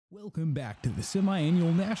Welcome back to the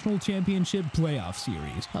semi-annual National Championship Playoff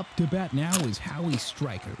Series. Up to bat now is Howie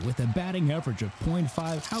Stryker with a batting average of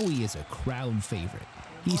 .5. Howie is a crowd favorite.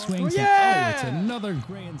 He swings and it's another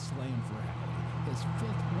grand slam for Howie. His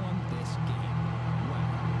fifth one this game.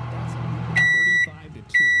 Wow, that's a lead of 35-2.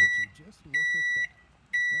 Would you just look at that?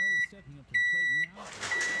 Well, stepping up to the plate now.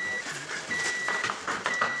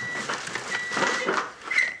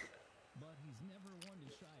 But he's never one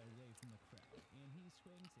to shy away from the crowd. And he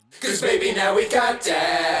swings and 'Cause baby, now we got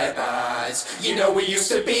dad bods. You know we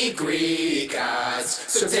used to be Greek gods.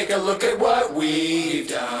 So take a look at what we've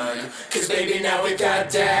done. 'Cause baby, now we got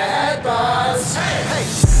dad bods. Hey,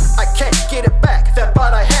 I can't get it back, that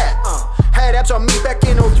bod I had. Had abs on me back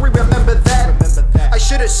in 03, remember that? I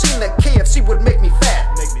should have seen that KFC would make me fat.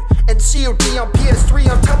 And COD on PS3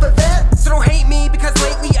 on top of that. So don't hate me because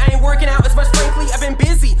lately I ain't working out as much, frankly. I've been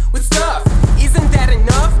busy with stuff. Isn't that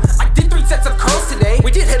enough? I did 3 sets of curls today.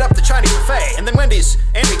 We did hit up the Chinese buffet, and then Wendy's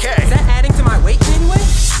and BK. Is that adding to my weight in any way?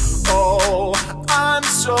 Oh, I'm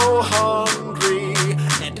so hungry,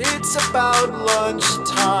 and it's about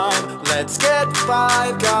lunchtime. Let's get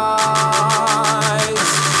Five Guys.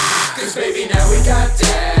 'Cause baby, now we got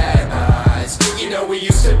dad bods. You know we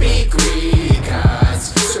used to be Greek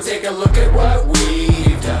gods. So take a look at what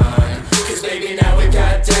we've done. 'Cause baby, now we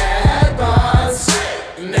got dad bods.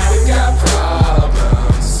 Now we've got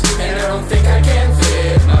problems, and I don't think I can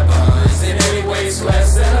fit my buns in any ways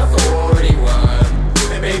less than a 41.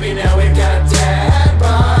 And baby, now we've got dad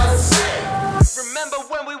bods. Remember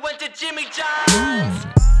when we went to Jimmy John's?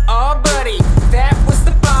 Oh, buddy, that was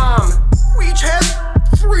the bomb. We each had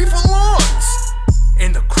 3 footlongs.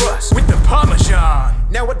 In the crust with the Parmesan.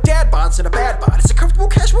 Now a dad bod's and a bad bod. It's a comfortable,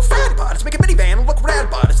 casual fad bod. It's make a minivan look rad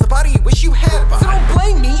bod. It's the body you wish you had bod. So don't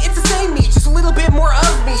blame me, it's the same me, just a little bit more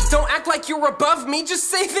of me. Don't act like you're above me, just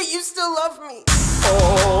say that you still love me.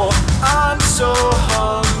 Oh, I'm so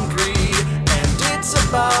hungry, and it's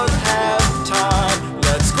about halftime.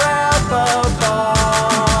 Let's grab a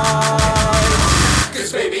bite.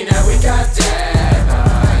 'Cause baby, now we got dad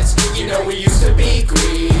bods. You know we used to be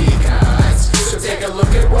Greek gods. So take a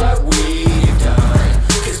look at what we've done.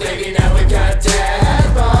 'Cause baby, now we got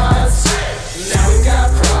dad bods. Now we've got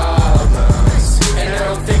problems, and I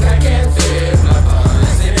don't think I can fit my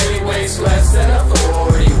buns in any ways less than a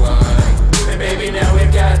 41. And baby, now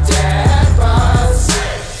we've got dad bods.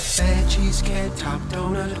 Veggies can't top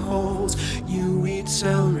donut holes. You eat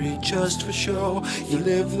celery just for show. You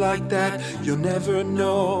live like that, you'll never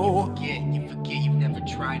know. You forget you've never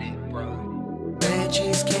tried it, bro.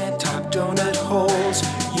 Veggies can't top donut holes.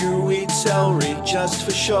 You eat celery just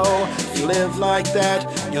for show. If you live like that,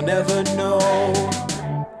 you'll never know.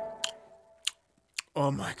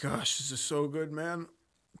 Oh my gosh, this is so good, man.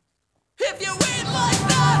 If you eat like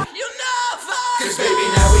that, you never. 'Cause baby,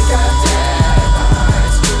 now we got dad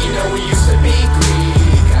bods. You know we used to be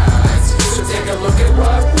Greek gods. So take a look at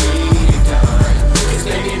what we